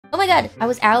my god, I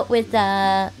was out with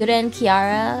Gura and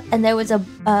Kiara, and there was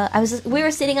we were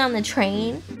sitting on the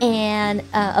train, and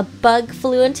a bug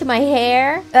flew into my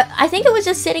hair. I think it was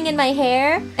just sitting in my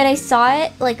hair, and I saw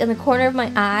it like in the corner of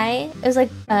my eye. It was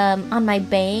like on my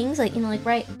bangs, like, you know, like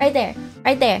right there,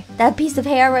 that piece of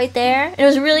hair right there. And it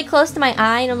was really close to my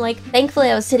eye, and I'm like, thankfully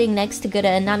I was sitting next to Gura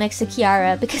and not next to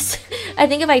Kiara, because I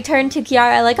think if I turned to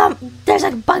Kiara like, there's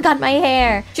a bug on my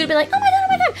hair, she would be like, oh my god,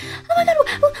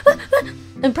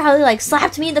 and probably like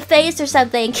slapped me in the face or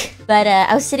something. But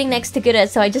I was sitting next to Gura,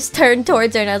 so I just turned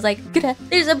towards her and I was like, Gura,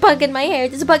 there's a bug in my hair,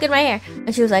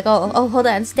 and she was like, oh, hold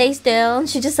on, stay still. And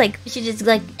she just like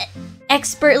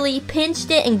expertly pinched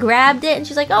it and grabbed it, and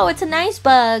she's like, oh, it's a nice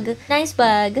bug.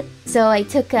 So I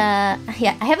took yeah,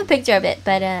 I have a picture of it,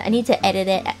 but I need to edit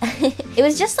it. It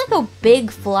was just like a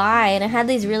big fly, and it had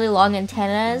these really long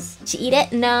antennas. Did you eat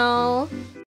it? No.